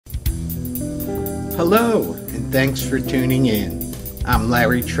Hello, and thanks for tuning in. I'm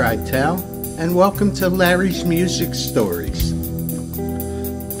Larry Tritel, and welcome to Larry's Music Stories.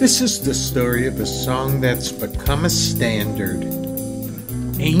 This is the story of a song that's become a standard,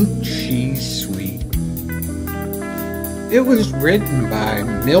 Ain't She Sweet? It was written by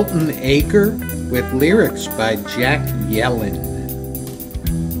Milton Ager with lyrics by Jack Yellen.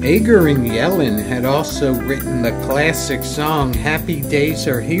 Ager and Yellen had also written the classic song Happy Days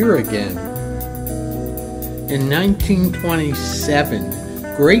Are Here Again. In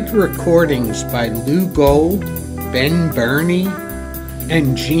 1927, great recordings by Lou Gold, Ben Burney,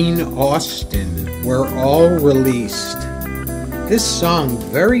 and Gene Austin were all released. This song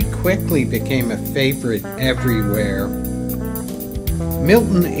very quickly became a favorite everywhere.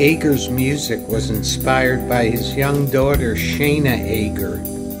 Milton Ager's music was inspired by his young daughter Shana Ager.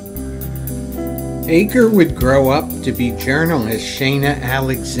 Ager would grow up to be journalist Shana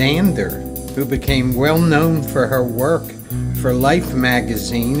Alexander, who became well known for her work for Life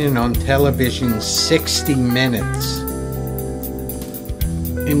magazine and on television's 60 Minutes.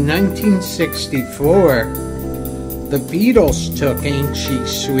 In 1964, the Beatles took Ain't She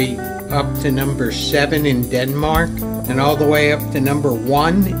Sweet up to number 7 in Denmark and all the way up to number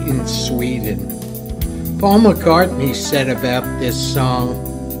 1 in Sweden. Paul McCartney said about this song,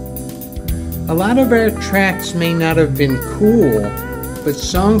 "A lot of our tracks may not have been cool, but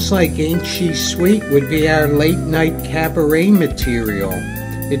songs like Ain't She Sweet would be our late-night cabaret material.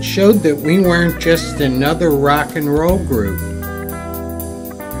 It showed that we weren't just another rock and roll group."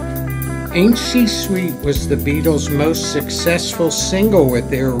 Ain't She Sweet was the Beatles' most successful single with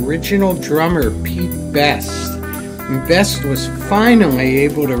their original drummer, Pete Best. And Best was finally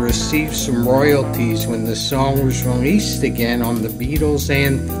able to receive some royalties when the song was released again on the Beatles'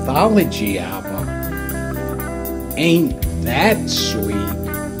 anthology album, Ain't That Sweet.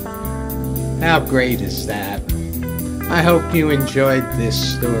 How great is that? I hope you enjoyed this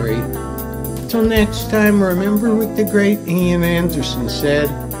story. Till next time, remember what the great Ian Anderson said,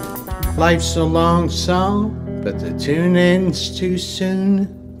 "Life's a long song, but the tune ends too soon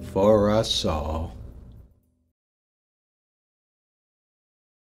for us all."